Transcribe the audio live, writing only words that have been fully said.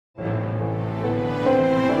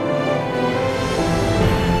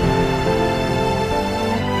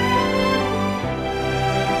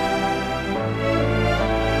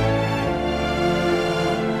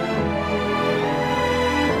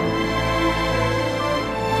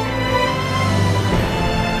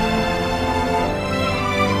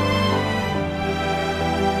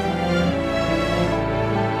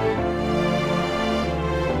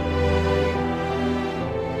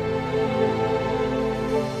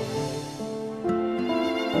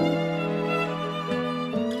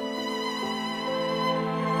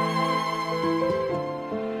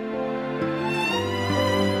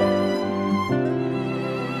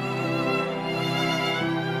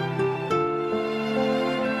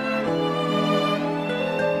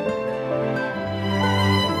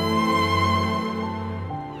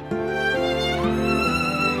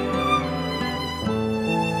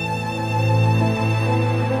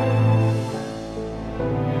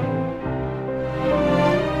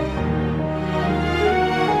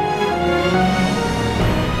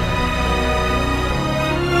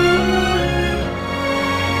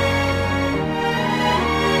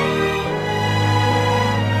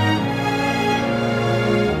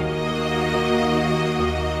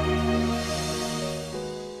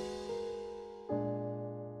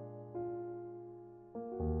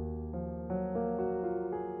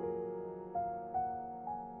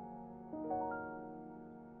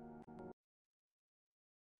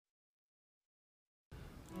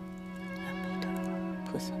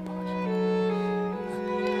菩萨保佑，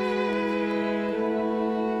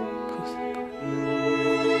菩萨保佑，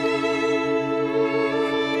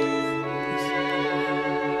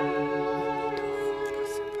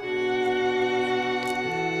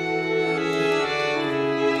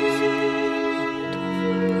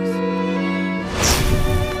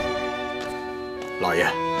老爷，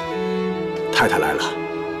太太来了。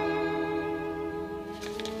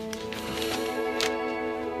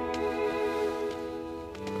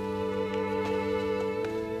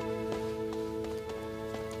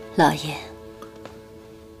老爷，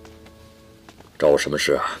找我什么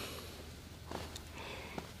事啊？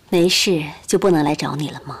没事就不能来找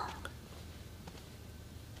你了吗？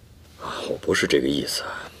我不是这个意思。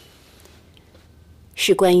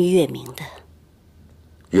是关于月明的。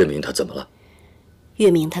月明他怎么了？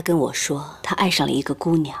月明他跟我说，他爱上了一个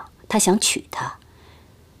姑娘，他想娶她，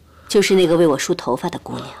就是那个为我梳头发的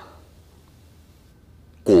姑娘。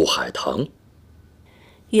顾海棠。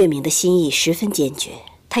月明的心意十分坚决，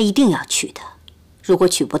他一定要娶她，如果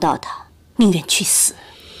娶不到她，宁愿去死。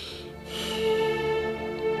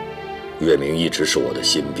月明一直是我的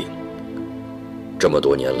心病，这么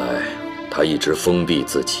多年来，他一直封闭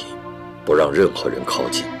自己，不让任何人靠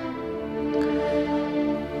近。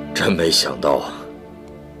真没想到，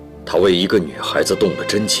他为一个女孩子动了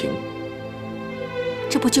真情。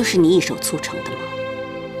这不就是你一手促成的吗？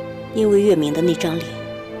因为月明的那张脸，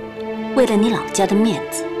为了你老家的面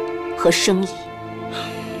子和生意，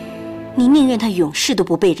你宁愿他永世都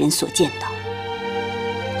不被人所见到。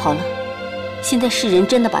好了，现在世人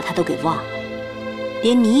真的把他都给忘了，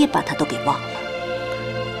连你也把他都给忘了。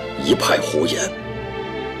一派胡言！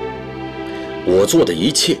我做的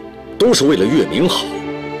一切都是为了月明好。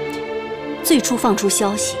最初放出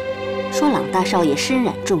消息，说朗大少爷身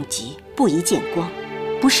染重疾，不宜见光，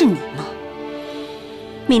不是你吗？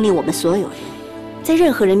命令我们所有人，在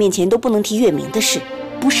任何人面前都不能提月明的事，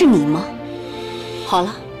不是你吗？好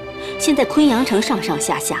了，现在昆阳城上上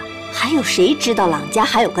下下，还有谁知道朗家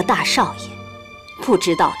还有个大少爷？不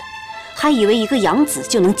知道的，还以为一个养子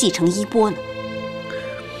就能继承衣钵呢。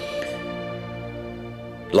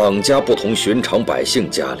朗家不同寻常百姓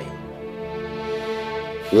家里，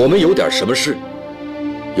我们有点什么事，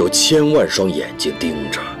有千万双眼睛盯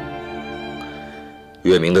着。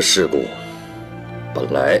月明的事故，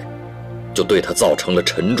本来就对他造成了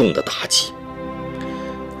沉重的打击。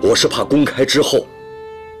我是怕公开之后，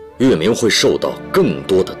月明会受到更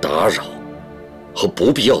多的打扰和不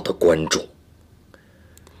必要的关注。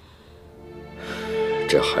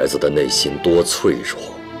这孩子的内心多脆弱，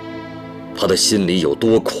他的心里有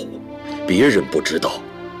多苦，别人不知道，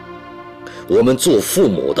我们做父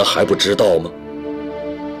母的还不知道吗？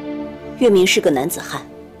月明是个男子汉，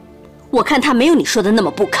我看他没有你说的那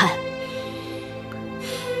么不堪。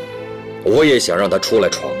我也想让他出来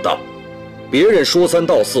闯荡，别人说三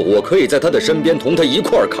道四，我可以在他的身边同他一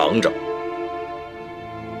块儿扛着。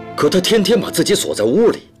可他天天把自己锁在屋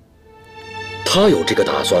里，他有这个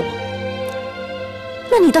打算吗？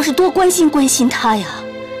那你倒是多关心关心他呀，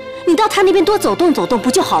你到他那边多走动走动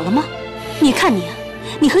不就好了吗？你看你啊，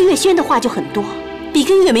你和月轩的话就很多，比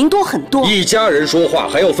跟月明多很多。一家人说话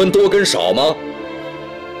还要分多跟少吗？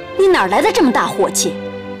你哪来的这么大火气？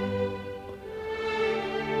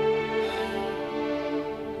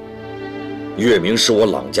月明是我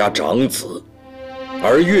朗家长子，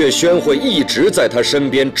而月轩会一直在他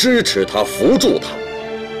身边支持他、扶助他。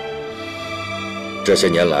这些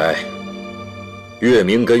年来，月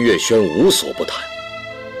明跟月轩无所不谈，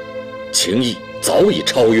情谊早已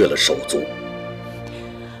超越了手足。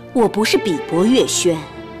我不是鄙薄月轩，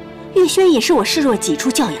月轩也是我视若己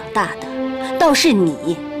出教养大的，倒是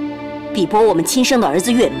你鄙薄我们亲生的儿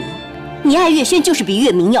子月明，你爱月轩就是比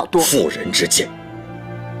月明要多。妇人之见，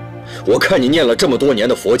我看你念了这么多年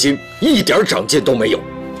的佛经，一点长进都没有。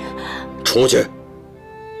出去。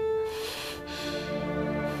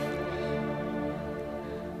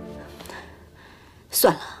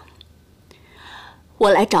算了，我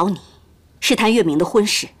来找你，是谈月明的婚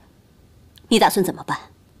事，你打算怎么办？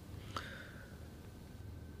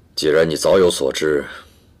既然你早有所知，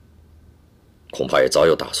恐怕也早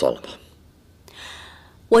有打算了吧？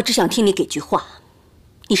我只想听你给句话，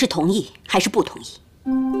你是同意还是不同意？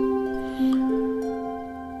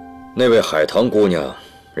那位海棠姑娘，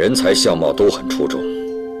人才相貌都很出众，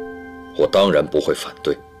我当然不会反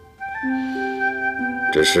对。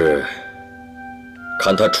只是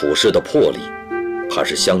看她处事的魄力，怕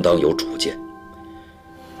是相当有主见。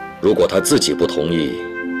如果她自己不同意，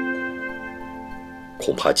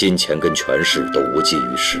恐怕金钱跟权势都无济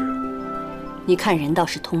于事。你看人倒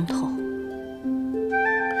是通透。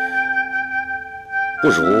不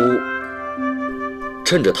如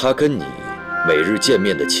趁着他跟你每日见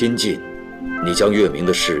面的亲近，你将月明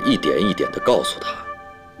的事一点一点地告诉他，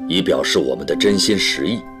以表示我们的真心实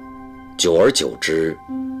意。久而久之，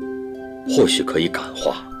或许可以感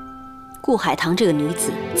化。顾海棠这个女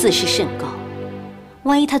子自视甚高，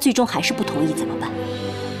万一她最终还是不同意怎么办？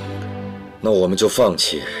那我们就放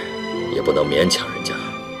弃，也不能勉强人家。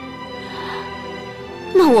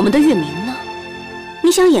那我们的月明呢？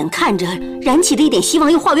你想眼看着燃起的一点希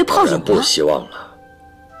望又化为泡影吗？当然不希望了。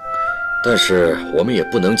但是我们也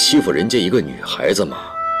不能欺负人家一个女孩子嘛。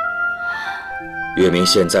月明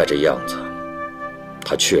现在这样子，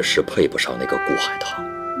她确实配不上那个顾海棠。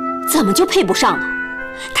怎么就配不上了？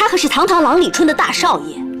他可是堂堂郎里春的大少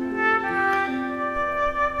爷。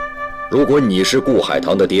如果你是顾海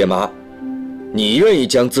棠的爹妈，你愿意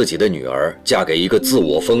将自己的女儿嫁给一个自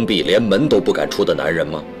我封闭、连门都不敢出的男人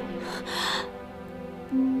吗？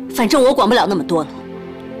反正我管不了那么多了，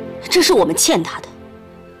这是我们欠他的。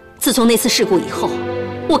自从那次事故以后，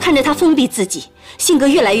我看着他封闭自己，性格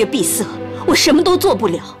越来越闭塞，我什么都做不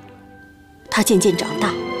了。他渐渐长大，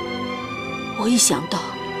我一想到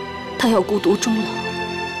他要孤独终老，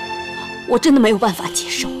我真的没有办法接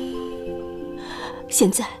受。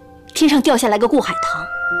现在天上掉下来个顾海棠，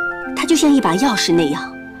他就像一把钥匙那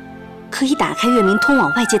样，可以打开月明通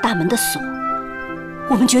往外界大门的锁，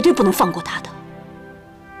我们绝对不能放过他的。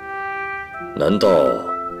难道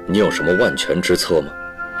你有什么万全之策吗？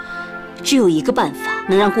只有一个办法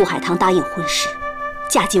能让顾海棠答应婚事，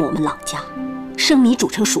嫁进我们朗家，生米煮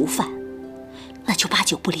成熟饭，那就8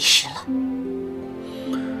九不离10了。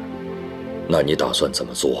那你打算怎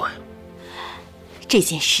么做呀？这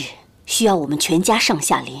件事需要我们全家上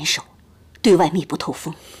下联手，对外密不透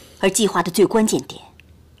风，而计划的最关键点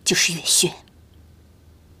就是月轩。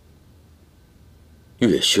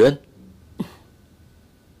月轩？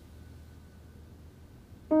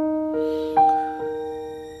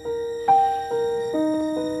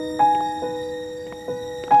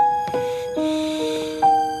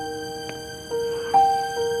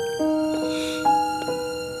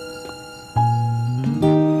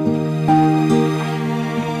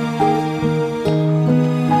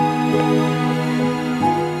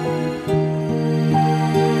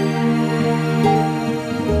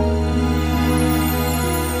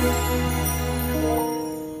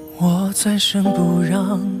再生不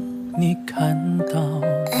让你看到，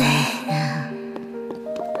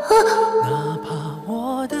哪怕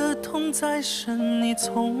我的痛再深，你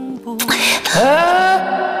从不。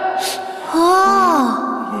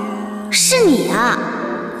哦，是你啊！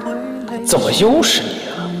怎么又是你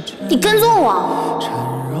啊？你跟踪我？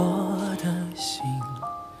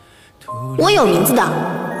我有名字的，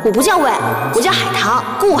我不叫魏，我叫海棠，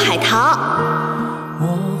顾海棠。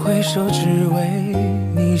我挥手只为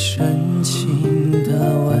你深情的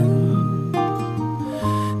吻，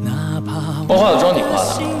哪怕我画的妆你画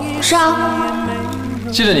的？是啊。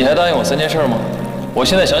记得你还答应我3件事吗？我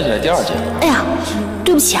现在想起来第2件了。哎呀，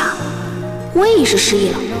对不起啊，我也一时失忆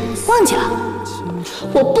了，忘记了。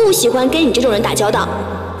我不喜欢跟你这种人打交道，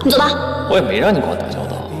你走吧。我也没让你跟我打交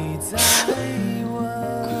道。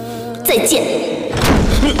再见。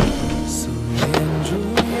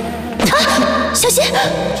啊，小心！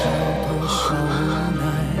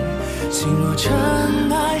心若尘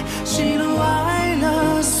埃，喜怒哀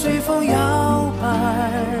乐随风摇摆。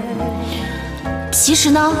其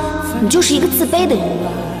实呢，你就是一个自卑的人，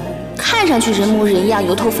看上去人模人样、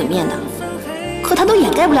油头粉面的，可它都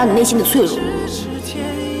掩盖不了你内心的脆弱。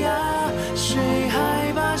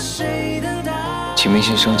启明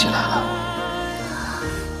星升起来了，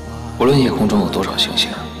无论夜空中有多少星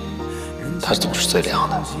星，它总是最亮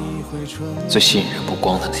的，最吸引人目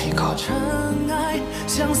光的那一颗。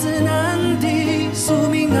相思难敌，宿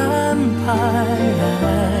命安排，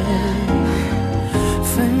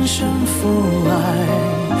分生负爱，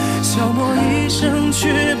消磨一生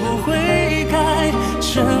却不悔改，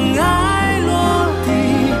尘埃落地，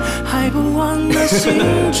还不忘了心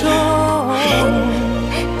中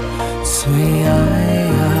最爱。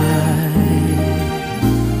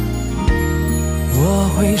我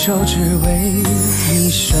挥手只为你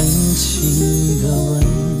深情的吻，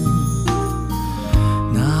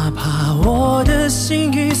哪怕我的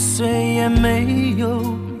心已碎，也没有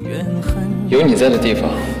怨恨。有你在的地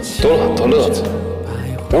方，多了很多乐子，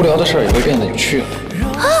无聊的事儿也会变得有趣了。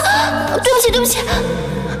啊，对不起，对不起。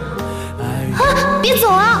啊，别走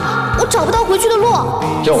啊，我找不到回去的路。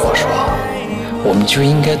要我说，我们就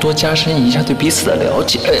应该多加深一下对彼此的了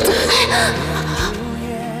解。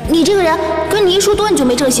你这个人，跟你一说多你就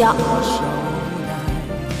没正形。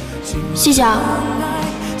谢谢啊。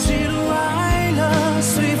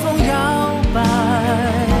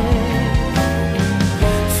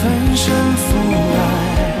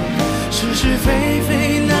是是非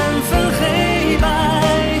非难分黑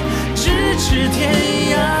白，咫尺天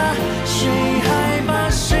涯，谁还把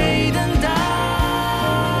谁等待？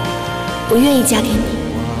我愿意嫁给你。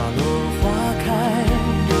花落花开，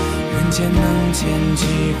人间能见几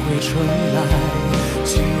回春来，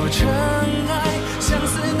情若尘埃，相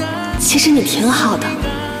思难。其实你挺好的，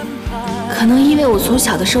可能因为我从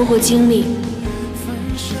小的生活经历，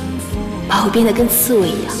把我变得跟刺猬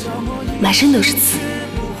一样，满身都是刺，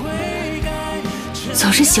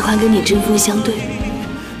总是喜欢跟你针锋相对。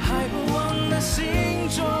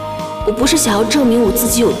我不是想要证明我自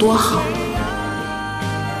己有多好，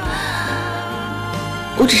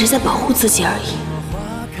我只是在保护自己而已。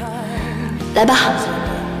来吧，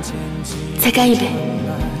再干一杯，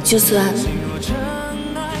就算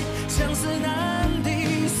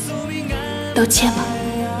道歉吧。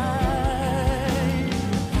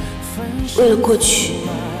为了过去，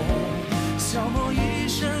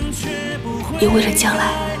也为了将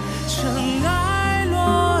来。尘埃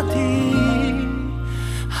落地，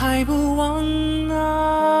还不忘那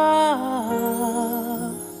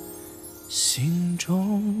心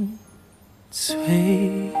中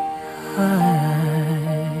最爱。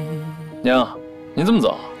娘，您这么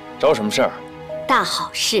早，找我什么事儿？大好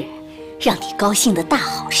事，让你高兴的大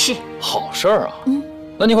好事。好事儿啊！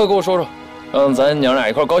那您快跟我说说，让咱娘俩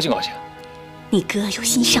一块儿高兴高兴。你哥有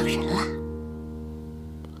心上人了。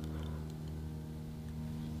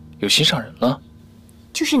有心上人了？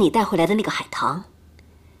就是你带回来的那个海棠，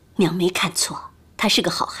娘没看错，他是个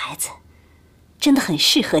好孩子，真的很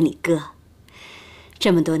适合你哥。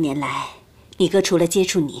这么多年来，你哥除了接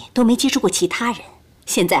触你，都没接触过其他人。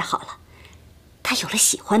现在好了，他有了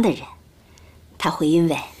喜欢的人，他会因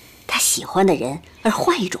为他喜欢的人而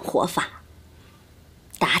换一种活法。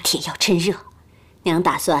打铁要趁热，娘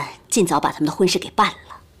打算尽早把他们的婚事给办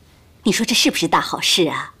了。你说这是不是大好事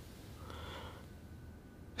啊？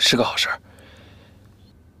是个好事。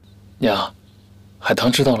娘，海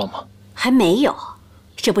棠知道了吗？还没有，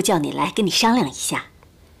这不叫你来跟你商量一下。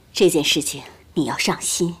这件事情你要上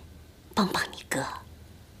心，帮帮你哥。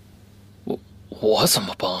我怎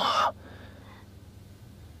么帮啊？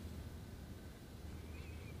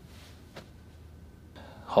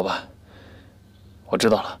好吧，我知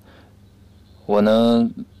道了。我呢，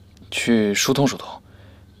去疏通疏通，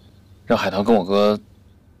让海棠跟我哥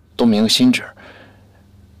都明个心志。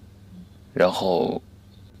然后，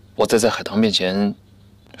我再在海棠面前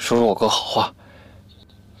说说我哥好话。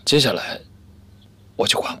接下来，我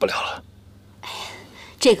就管不了了。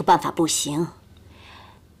这个办法不行。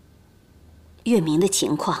月明的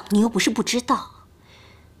情况你又不是不知道。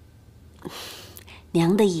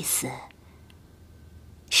娘的意思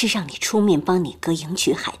是让你出面帮你哥迎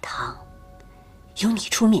娶海棠，由你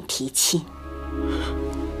出面提亲。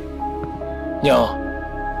娘，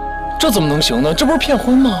这怎么能行呢？这不是骗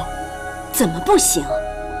婚吗？怎么不行？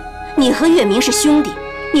你和月明是兄弟，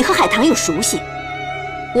你和海棠又熟悉，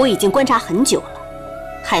我已经观察很久了。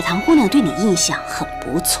海棠姑娘对你印象很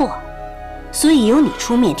不错，所以由你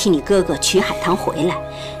出面替你哥哥娶海棠回来，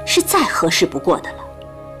是再合适不过的了。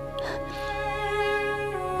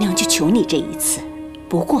娘就求你这一次，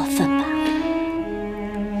不过分吧？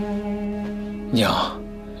娘，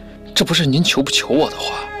这不是您求不求我的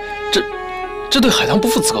话，这对海棠不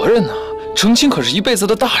负责任呢。成亲可是一辈子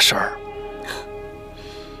的大事儿。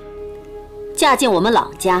嫁进我们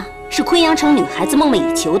朗家是昆阳城女孩子梦寐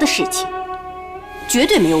以求的事情，绝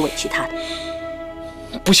对没有委屈她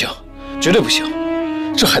的。不行，绝对不行！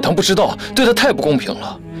这海棠不知道，对她太不公平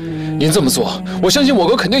了。您这么做，我相信我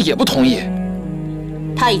哥肯定也不同意。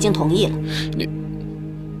他已经同意了。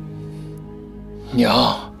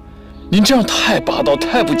娘，您这样太霸道，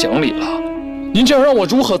太不讲理了。您这样让我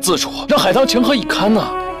如何自处，让海棠情何以堪呢？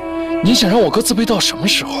您想让我哥自卑到什么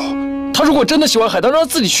时候？他如果真的喜欢海棠，让他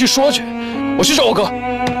自己去说去。我去找我哥。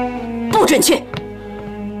不准去！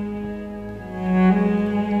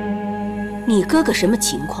你哥哥什么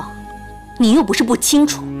情况，你又不是不清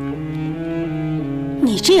楚。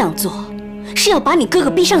你这样做，是要把你哥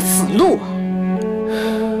哥逼上死路啊！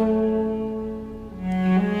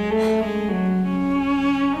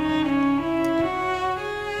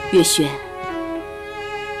月轩，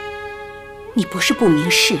你不是不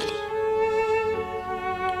明事理。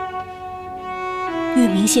月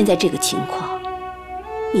明现在这个情况，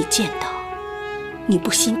你见到，你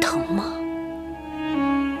不心疼吗？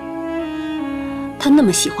他那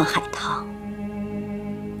么喜欢海棠，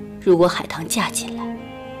如果海棠嫁进来，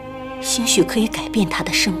兴许可以改变他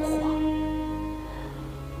的生活，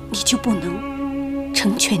你就不能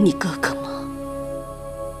成全你哥哥吗？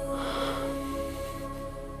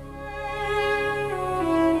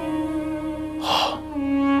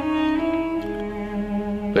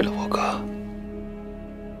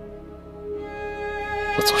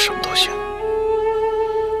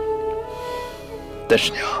但是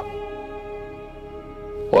娘，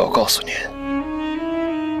我要告诉您，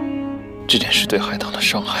这件事对海棠的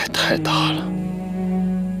伤害太大了。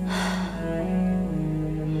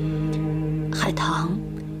海棠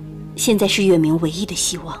现在是月明唯一的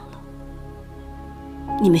希望了。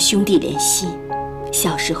你们兄弟连心，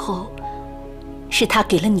小时候是他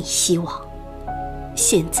给了你希望，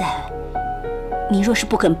现在你若是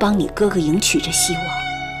不肯帮你哥哥迎娶这希望，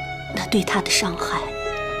那对他的伤害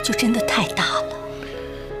就真的太大了。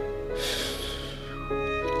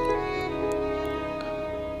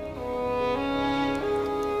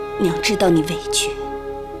娘知道你委屈，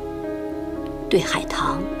对海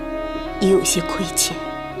棠也有些亏欠，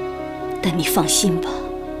但你放心吧，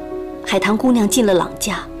海棠姑娘进了朗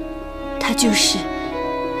家，她就是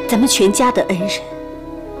咱们全家的恩人。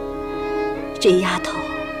这丫头，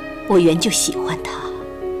我原就喜欢她，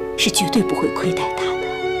是绝对不会亏待她的。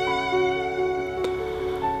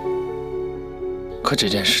可这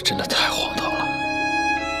件事真的太荒唐了，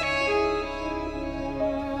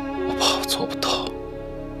我怕我做不到。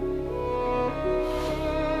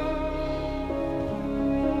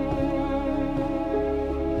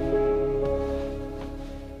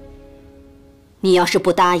你要是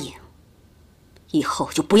不答应，以后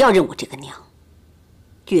就不要认我这个娘，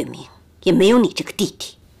月明也没有你这个弟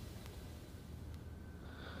弟。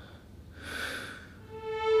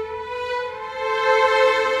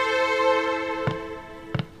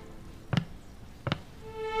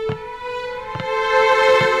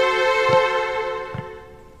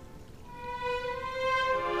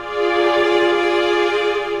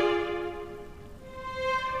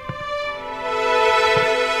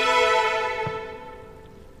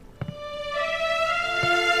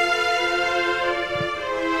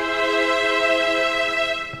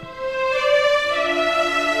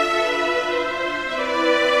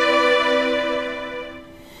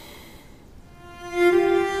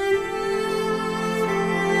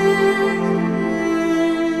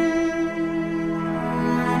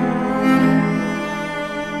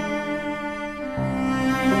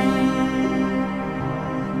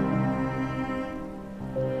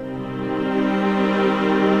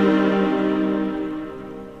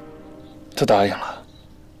他答应了。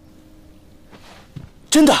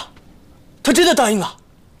真的？他真的答应了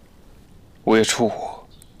5月初5，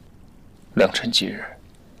良辰吉日，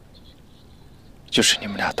就是你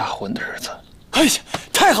们俩大婚的日子。哎呀，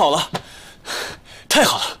太好了，太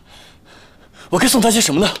好了！我该送他些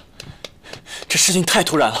什么呢？这事情太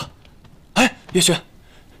突然了。哎，月轩，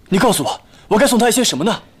你告诉我，我该送他一些什么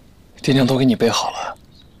呢？爹娘都给你备好了，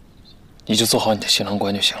你就做好你的新郎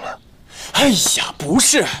官就行了。哎呀，不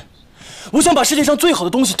是，我想把世界上最好的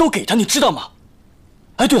东西都给他，你知道吗？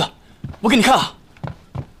哎，对了，我给你看啊，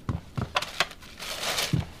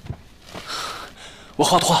我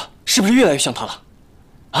画的画是不是越来越像他了？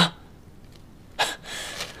啊？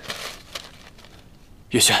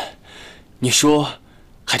月轩，你说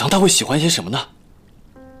海棠他会喜欢些什么呢？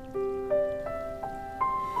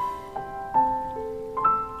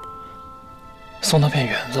送他片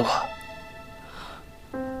园子吧，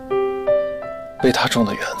为他种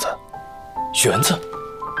的园子。园子？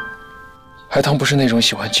海棠不是那种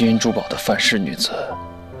喜欢金银珠宝的范式女子，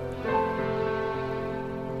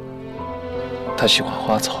她喜欢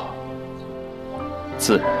花草、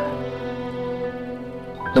自然，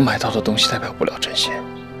能买到的东西代表不了真心，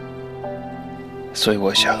所以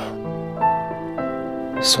我想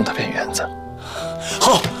送她片园子。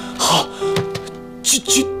好，好，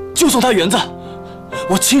就送他园子，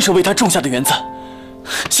我亲手为他种下的园子。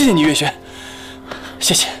谢谢你，月轩，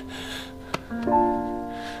谢谢。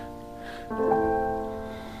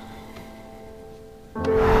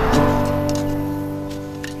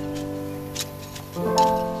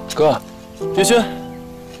哥，月轩，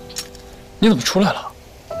你怎么出来了？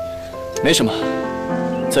没什么，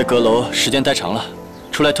在阁楼时间待长了，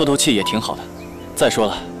出来透透气也挺好的。再说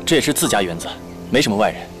了，这也是自家园子，没什么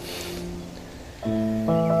外人。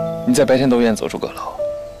你在白天都愿走出阁楼，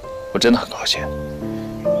我真的很高兴。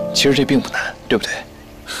其实这并不难，对不对？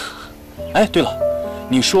哎，对了，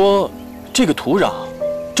你说这个土壤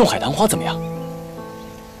种海棠花怎么样？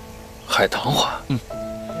海棠花？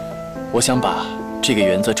我想把这个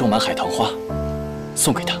园子种满海棠花，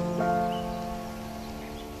送给他。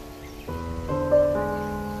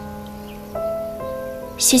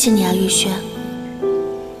谢谢你啊，月轩。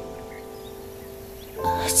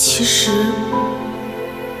其实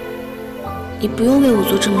你不用为我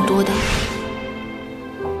做这么多的。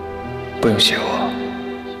不用谢我，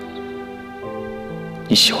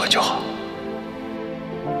你喜欢就好。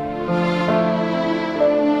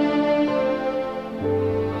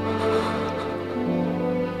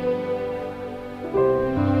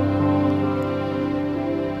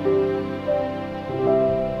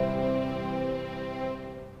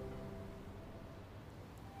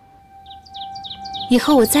以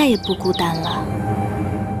后我再也不孤单了，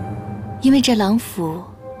因为这郎府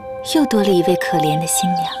又多了一位可怜的新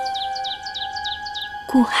娘——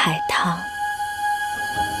顾海棠。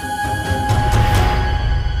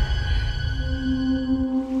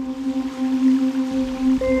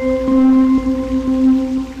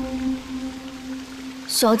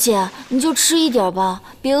小姐，你就吃一点吧，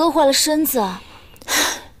别饿坏了身子。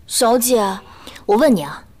小姐，我问你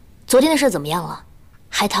啊，昨天的事怎么样了？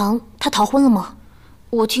海棠她逃婚了吗？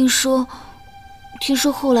我听说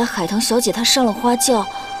后来海棠小姐她上了花轿，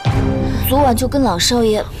昨晚就跟朗少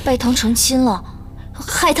爷拜堂成亲了。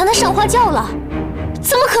海棠她上花轿了？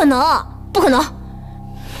怎么可能？不可能！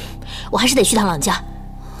我还是得去趟朗家。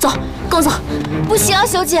走，跟我走。不行啊，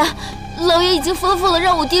小姐，老爷已经吩咐了，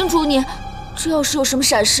让我叮嘱你。这要是有什么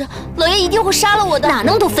闪失，老爷一定会杀了我的。哪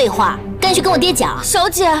那么多废话，赶紧去跟我爹讲。小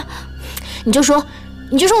姐，你就说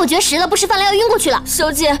我绝食了，不吃饭了要晕过去了。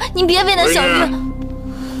小姐，您别为难小玉。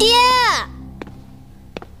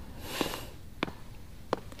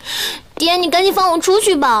爹，你赶紧放我出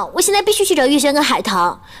去吧，我现在必须去找月轩跟海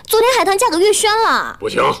棠。昨天海棠嫁给月轩了。不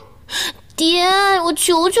行。爹，我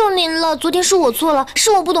求求您了，昨天是我错了，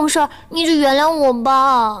是我不懂事儿，你就原谅我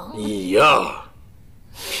吧。你呀，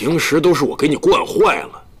平时都是我给你惯坏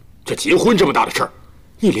了，这结婚这么大的事儿，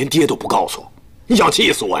你连爹都不告诉我，你想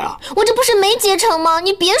气死我呀？我这不是没结成吗？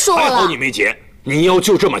你别说我了。还好你没结，你要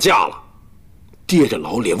就这么嫁了，爹这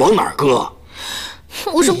老脸往哪儿搁？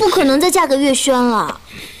我是不可能再嫁给月轩了，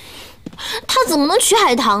他怎么能娶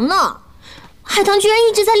海棠呢？海棠居然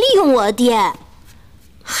一直在利用我爹，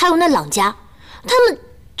还有那朗家，他们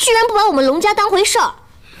居然不把我们龙家当回事儿，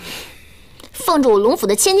放着我龙府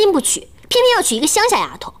的千金不娶，偏偏要娶一个乡下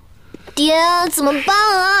丫头。爹，怎么办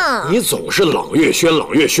啊？你总是朗月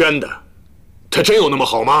轩的，他真有那么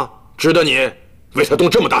好吗？值得你为他动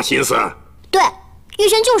这么大心思？对，月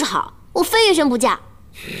轩就是好，我非月轩不嫁。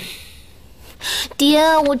爹，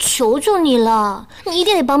我求求你了，你一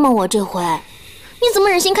定得帮帮我这回。你怎么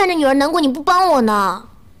忍心看着女儿难过你不帮我呢？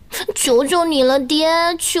求求你了，爹，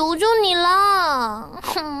求求你了，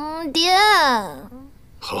爹。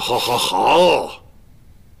好，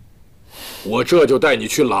我这就带你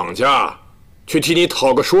去朗家，去替你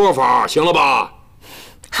讨个说法，行了吧？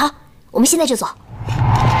好，我们现在就走。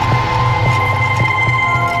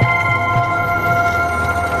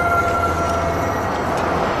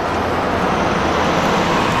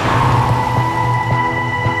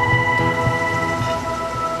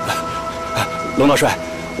龙大帅，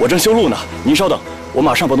我正修路呢，您稍等，我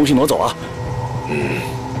马上把东西挪走啊。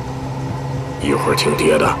一会儿听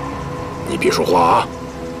爹的，你别说话啊。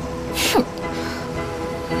哼。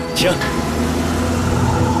请。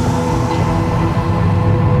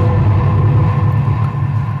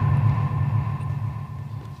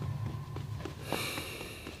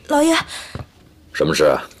老爷，什么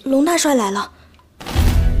事？龙大帅来了。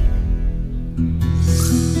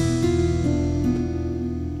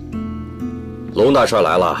龙大帅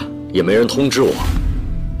来了，也没人通知我，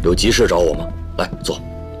有急事找我吗？来，坐。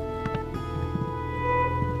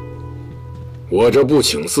我这不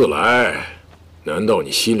请自来，难道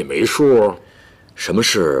你心里没数？什么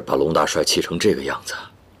事把龙大帅气成这个样子？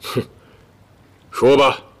哼，说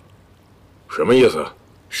吧，什么意思？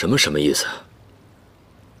什么意思？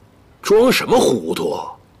装什么糊涂？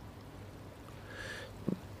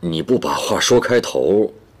你不把话说开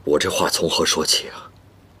头，我这话从何说起啊？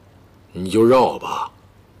你就绕吧，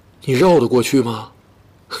你绕得过去吗？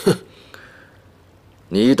哼！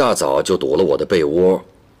你一大早就躲了我的被窝，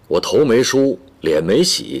我头没梳，脸没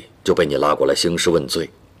洗，就被你拉过来兴师问罪，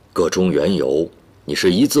个中缘由，你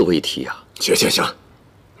是一字未提啊！行，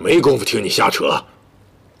没工夫听你瞎扯。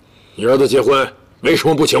你儿子结婚为什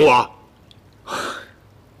么不请我？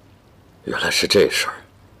原来是这事儿，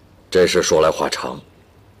这事说来话长，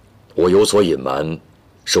我有所隐瞒，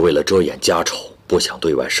是为了遮掩家丑。不想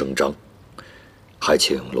对外声张，还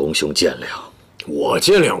请龙兄见谅。我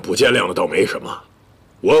见谅不见谅的倒没什么，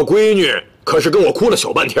我闺女可是跟我哭了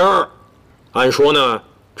小半天儿。按说呢，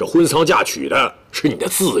这婚丧嫁娶的是你的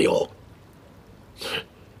自由，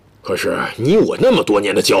可是你我那么多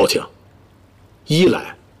年的交情，一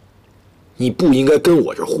来你不应该跟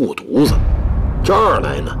我这护犊子，这二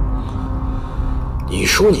来呢，你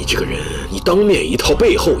说你这个人，你当面一套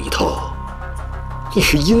背后一套。你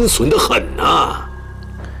是阴损的很呐！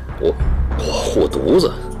我护犊子，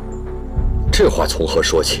这话从何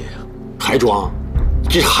说起啊？还装？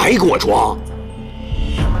这还给我装？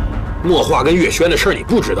墨画跟月轩的事儿你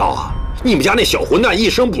不知道啊？你们家那小混蛋一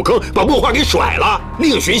声不吭把墨画给甩了，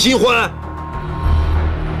另寻新欢。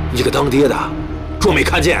你这个当爹的，装没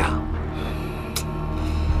看见啊？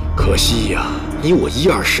可惜呀，你我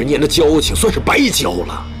10-20年的交情算是白交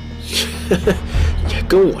了。你还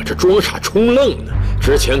跟我这装傻充愣呢？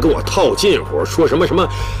之前跟我套近乎，说什么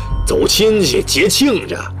走亲戚结亲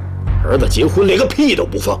家，儿子结婚连个屁都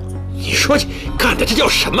不放。你说这干的这叫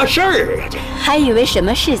什么事儿啊？这还以为什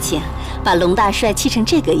么事情把龙大帅气成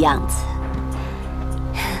这个样子？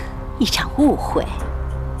一场误会。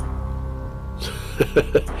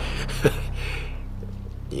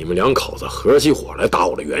你们两口子合起伙来打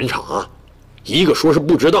我的圆场啊！一个说是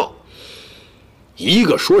不知道，一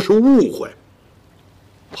个说是误会。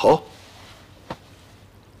好，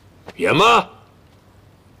演吧，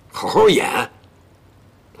好好演。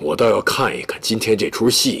我倒要看一看今天这出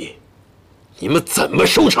戏，你们怎么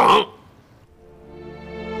收场。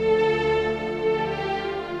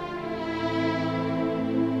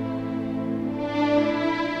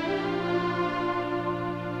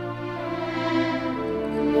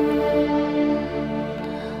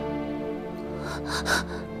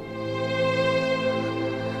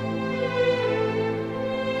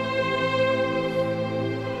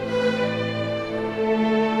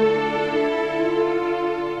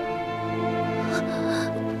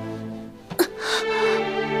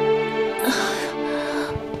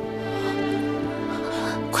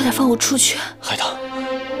快点放我出去！海棠，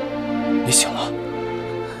你醒了，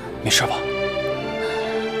没事吧？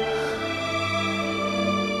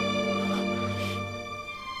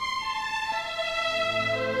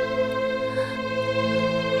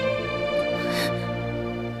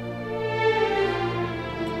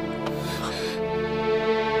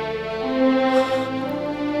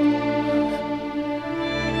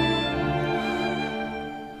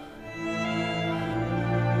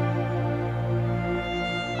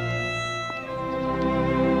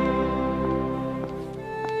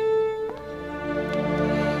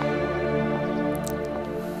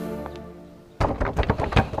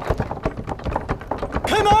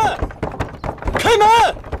开门！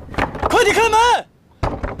快点开门！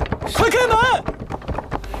快开门！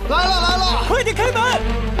来了！快点开门！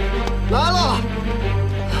来了！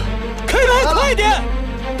开门！快点！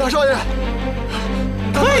大少爷！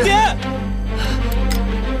快点！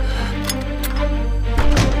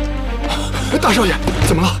大少爷，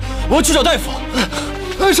怎么了？我要去找大夫。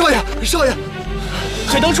少爷！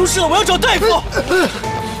海棠出事了，我要找大夫。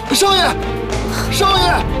少爷！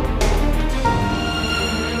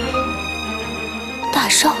大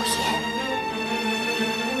少爷，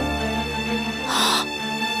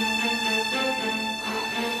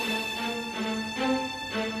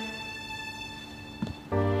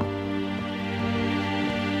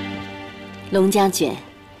龙将军，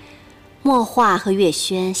墨画和月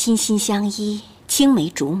轩心心相依，青梅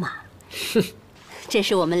竹马。哼，这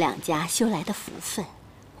是我们两家修来的福分。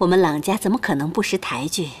我们朗家怎么可能不识抬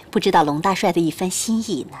举，不知道龙大帅的一番心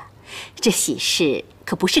意呢？这喜事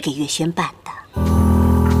可不是给月轩办的。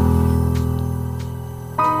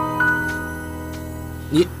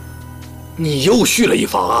你又续了一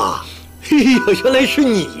房啊？哎呦，原来是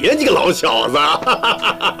你呀，你个老小子！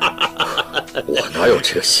我哪有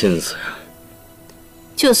这个心思呀？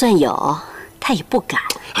就算有，他也不敢。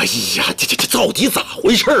哎呀，这到底咋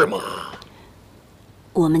回事嘛？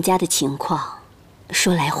我们家的情况，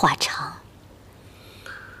说来话长。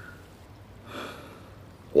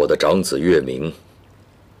我的长子月明，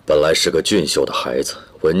本来是个俊秀的孩子，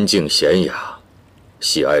文静娴雅，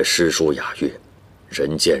喜爱诗书雅乐，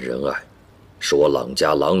人见人爱，是我朗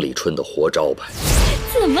家朗里春的活招牌。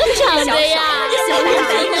怎么长的呀？小脸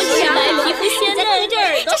蛋能雪白，皮肤鲜嫩，这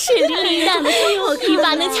耳朵水灵灵的，一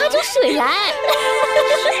把能掐出水来。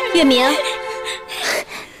月明，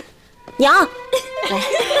娘，来。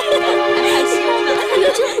哎呦，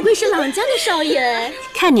真不愧是朗家的少爷。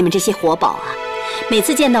看你们这些活宝啊，每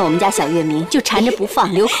次见到我们家小月明就缠着不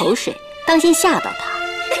放，流口水，当心吓到他。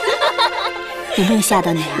有没有吓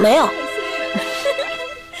到你啊？没有。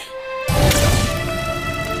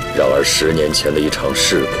然而10年前的一场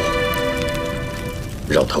事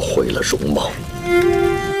故，让他毁了容貌。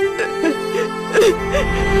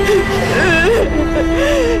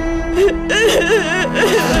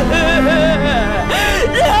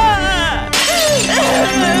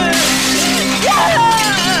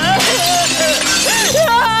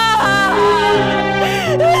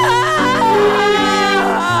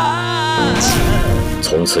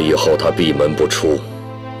从此以后，他闭门不出，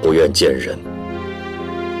不愿见人。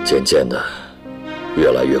渐渐的，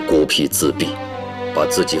越来越孤僻自闭，把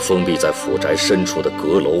自己封闭在府宅深处的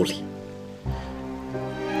阁楼里。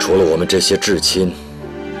除了我们这些至亲，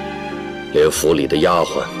连府里的丫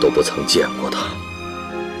鬟都不曾见过他。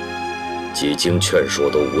几经劝说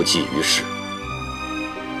都无济于事，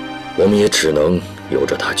我们也只能由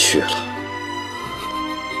着他去了。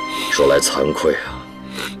说来惭愧啊，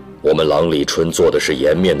我们郎里春做的是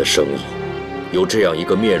颜面的生意，有这样一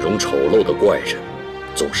个面容丑陋的怪人，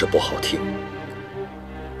总是不好听。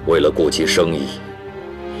为了顾及生意，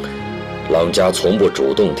郎家从不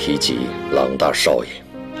主动提及郎大少爷。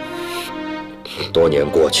多年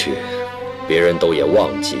过去，别人都也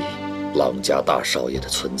忘记郎家大少爷的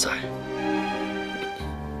存在。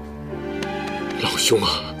老兄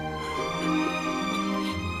啊，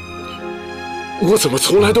我怎么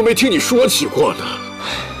从来都没听你说起过呢？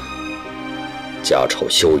家丑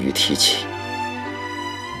羞于提起，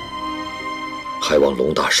还望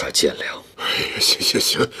龙大帅见谅。哎呀，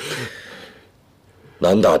行，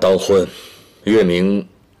男大当婚，月明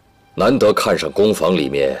难得看上工坊里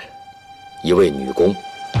面一位女工，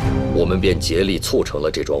我们便竭力促成了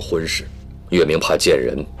这桩婚事。月明怕见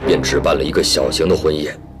人，便置办了一个小型的婚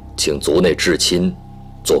宴，请族内至亲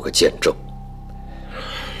做个见证。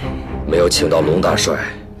没有请到龙大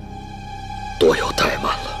帅，多有怠慢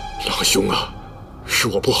了。老兄啊，是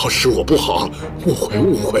我不好，误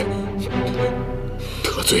会，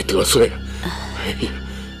得罪。哎呀，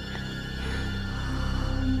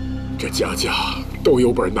这家都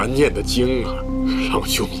有本难念的经啊，郎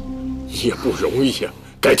兄，你也不容易呀。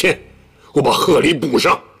改天我把贺礼补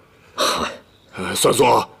上。算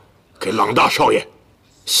作给郎大少爷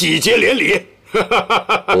喜结连理。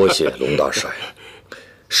多谢龙大帅，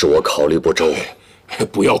是我考虑不周，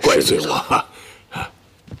不要怪罪我。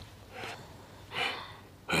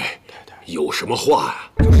哎，有什么话呀，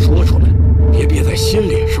就说出来，别憋在心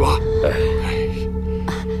里，是吧？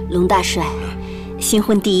龙大帅，新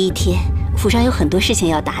婚第1天，府上有很多事情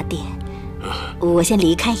要打点，我先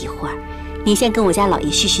离开一会儿，您先跟我家老爷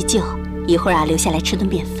叙叙旧，一会儿留下来吃顿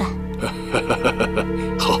便饭。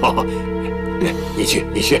好，你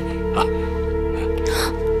去啊。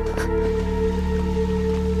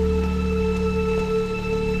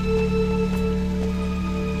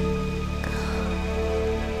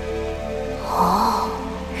哦，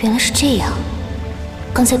原来是这样。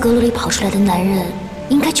刚才阁楼里跑出来的男人，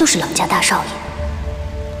应该就是朗家大少爷。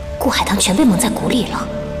顾海棠全被蒙在鼓里了。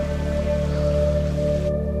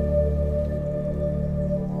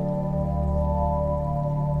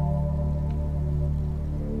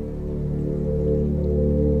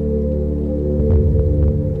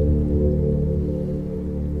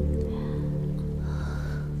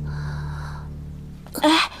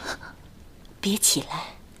别起来，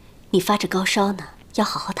你发着高烧呢，要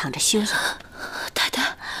好好躺着休养。太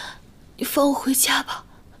太，你放我回家吧，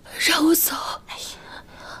让我走。哎呀，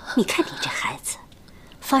你看你这孩子，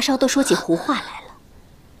发烧都说起胡话来了。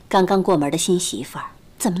刚刚过门的新媳妇儿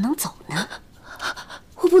怎么能走呢？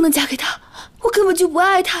我不能嫁给他，我根本就不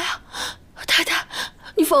爱他呀。太太，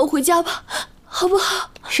你放我回家吧，好不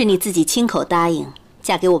好？是你自己亲口答应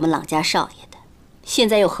嫁给我们朗家少爷的，现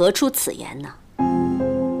在又何出此言呢？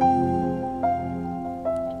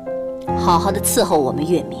好好的伺候我们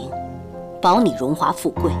月明，保你荣华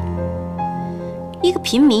富贵。一个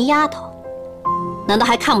平民丫头，难道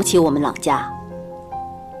还看不起我们朗家？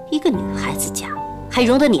一个女孩子家，还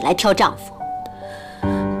容得你来挑丈夫？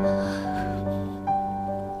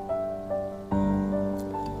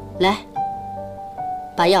来，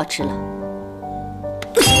把药吃了。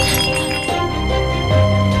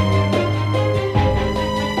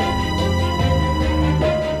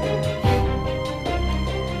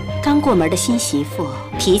刚过门的新媳妇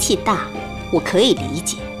脾气大，我可以理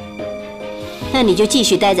解。那你就继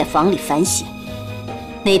续待在房里反省，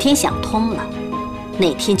哪天想通了，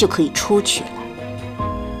哪天就可以出去了。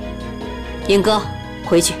英哥，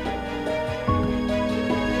回去。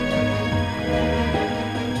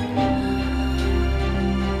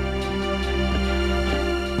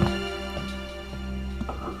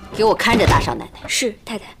给我看着大少奶奶。是，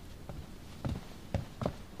太太。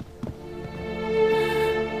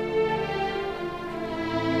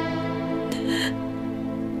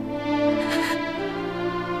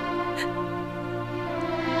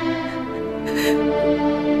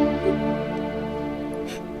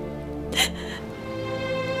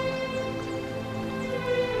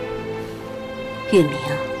月明，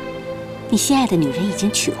你心爱的女人已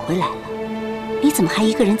经娶回来了，你怎么还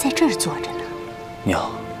一个人在这儿坐着呢？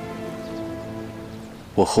娘，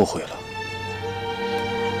我后悔了，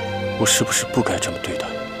我是不是不该这么对待？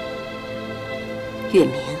月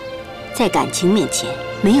明，在感情面前，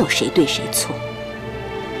没有谁对谁错。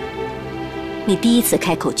你第一次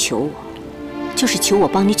开口求我，就是求我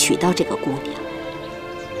帮你娶到这个姑娘。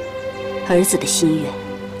儿子的心愿，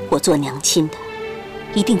我做娘亲的，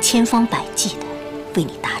一定千方百计的为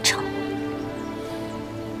你达成。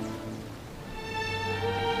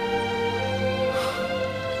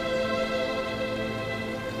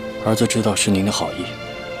儿子知道是您的好意，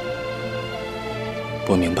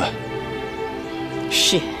我明白。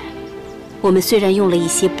是，我们虽然用了一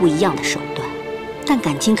些不一样的手段，但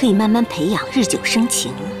感情可以慢慢培养，日久生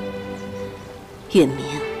情。月明，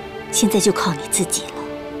现在就靠你自己了，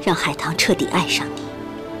让海棠彻底爱上你。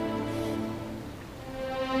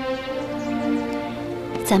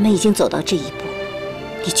咱们已经走到这一步，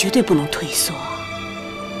你绝对不能退缩。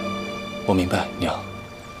我明白，娘。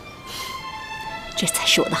这才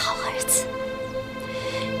是我的好儿子。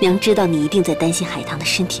娘知道你一定在担心海棠的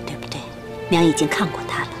身体，对不对？娘已经看过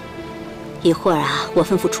她了。一会儿啊，我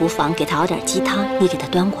吩咐厨房给她熬点鸡汤，你给她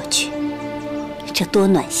端过去。这多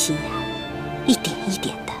暖心呀！一点一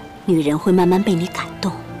点的，女人会慢慢被你感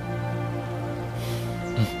动。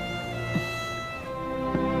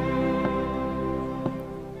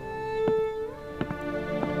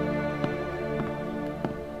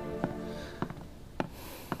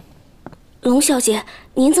龙小姐，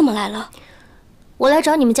您怎么来了？我来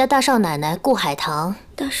找你们家大少奶奶顾海棠。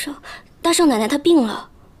大少奶奶她病了。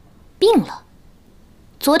病了？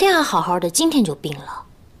昨天还好好的，今天就病了。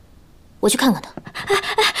我去看看她。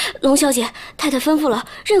龙小姐，太太吩咐了，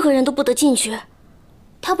任何人都不得进去。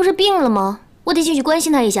她不是病了吗？我得进去关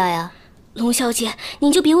心她一下呀。龙小姐，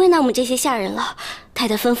您就别为难我们这些下人了。太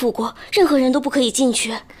太吩咐过，任何人都不可以进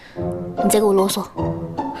去。你再给我啰嗦！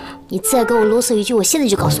你再给我啰嗦一句，我现在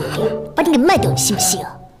就告诉我爹，把你给卖掉，你信不信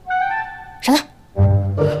啊？闪开！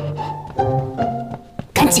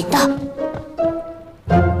赶紧的！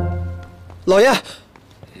老爷，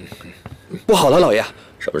不好了，老爷！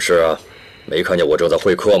什么事啊？没看见我正在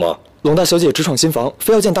会客吗？龙大小姐直闯新房，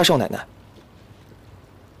非要见大少奶奶。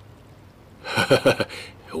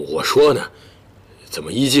我说呢，怎么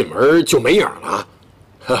一进门就没影了？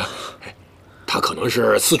她可能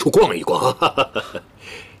是四处逛一逛。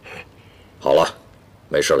好了，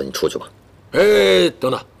没事了，你出去吧。哎，等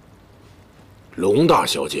等，龙大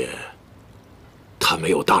小姐，她没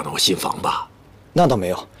有大闹新房吧？那倒没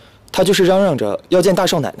有，她就是嚷嚷着要见大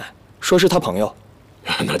少奶奶，说是她朋友。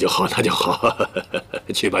那就好，那就好，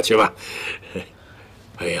去吧，去吧。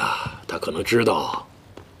哎呀，她可能知道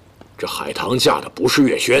这海棠嫁的不是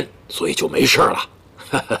月轩，所以就没事了。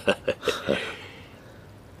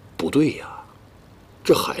不对呀，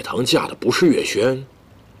这海棠嫁的不是月轩。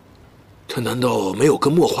他难道没有跟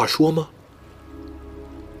墨话说吗？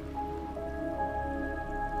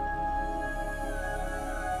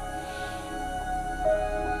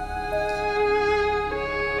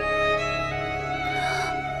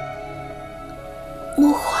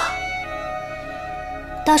墨话，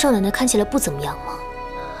大少奶奶看起来不怎么样吗？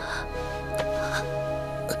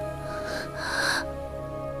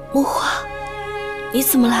墨话，你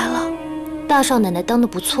怎么来了？大少奶奶当得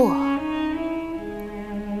不错啊。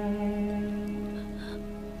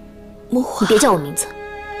你别叫我名字，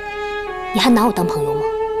你还拿我当朋友吗？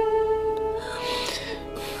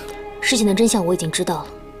事情的真相我已经知道了，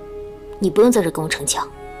你不用在这跟我逞强。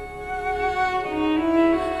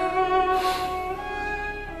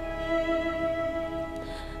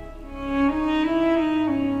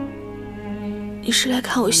你是来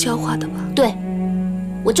看我笑话的吧？对，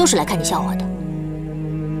我就是来看你笑话的。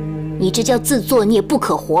你这叫自作孽不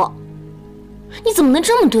可活，你怎么能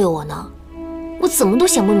这么对我呢？我怎么都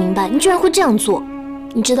想不明白，你居然会这样做，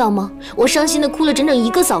你知道吗？我伤心的哭了整整1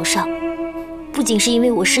个早上，不仅是因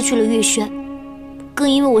为我失去了月轩，更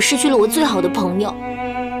因为我失去了我最好的朋友。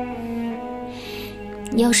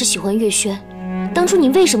你要是喜欢月轩，当初你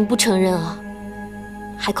为什么不承认啊？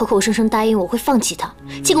还口口声声答应我会放弃他，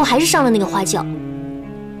结果还是上了那个花轿。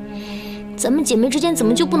咱们姐妹之间怎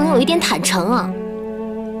么就不能有一点坦诚啊？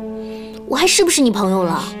我还是不是你朋友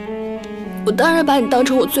了？我当然把你当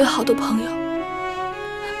成我最好的朋友。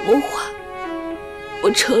墨花，我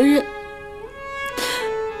承认，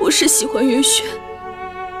我是喜欢月轩，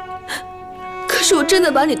可是我真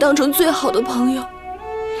的把你当成最好的朋友，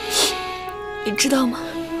你知道吗？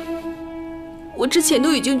我之前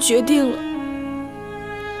都已经决定了，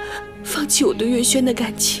放弃我对月轩的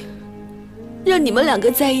感情，让你们2个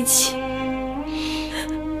在一起。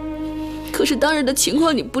可是当时的情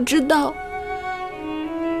况你不知道，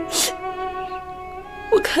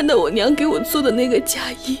我看到我娘给我做的那个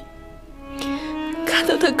嫁衣，看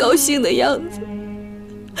到她高兴的样子，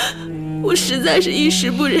我实在是一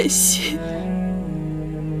时不忍心。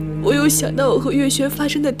我又想到我和月轩发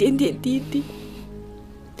生的点点滴滴，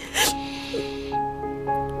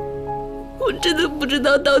我真的不知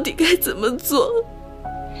道到底该怎么做。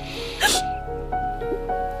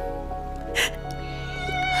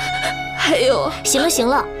还有，行了行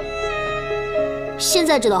了，现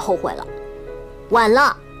在知道后悔了，晚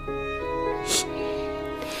了。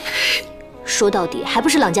说到底还不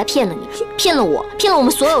是朗家骗了你，骗了我，骗了我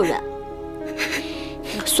们所有人。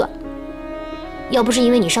算了，要不是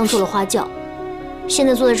因为你上错了花轿，现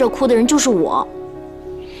在坐在这儿哭的人就是我。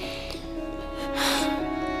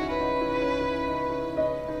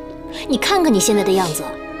你看看你现在的样子，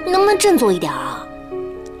你能不能振作一点啊？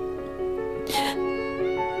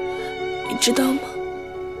你知道吗？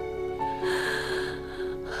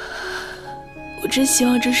我真希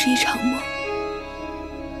望这是一场梦。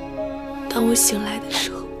当我醒来的时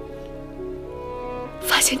候，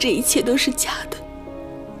发现这一切都是假的，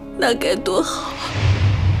那该多好啊！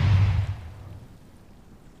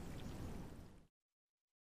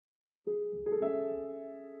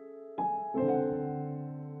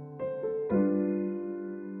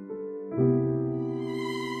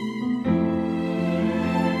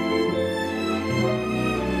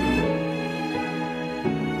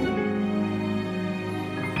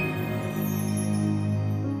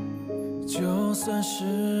就算是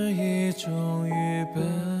一种愚笨，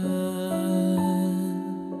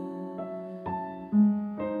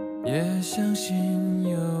也相信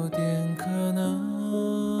有点可能。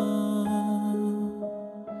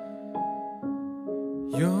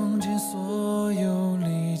用尽所有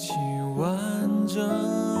力气完整，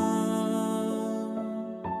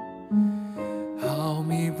好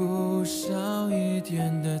弥补少一点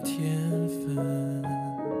的天分。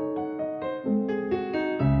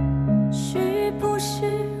是不是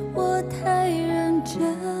我太认真，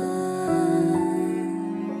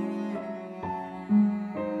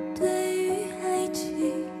对于爱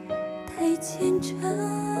情太虔诚，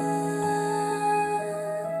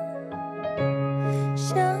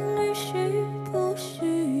相遇时不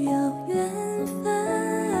需要缘分，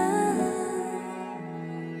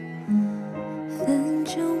反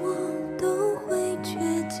正我都会倔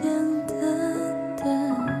强的等。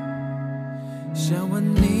想问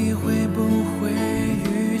你会不会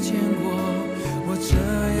遇见过我这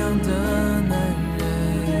样的男人？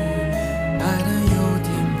爱得有点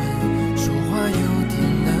笨，说话有点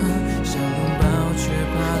冷，想拥抱却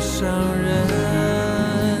怕伤人。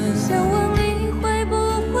想问你会不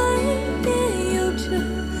会也有着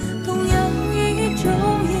同样一种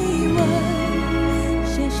疑问？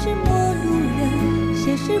谁是陌路人，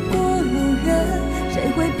谁是过路人？谁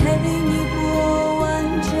会陪你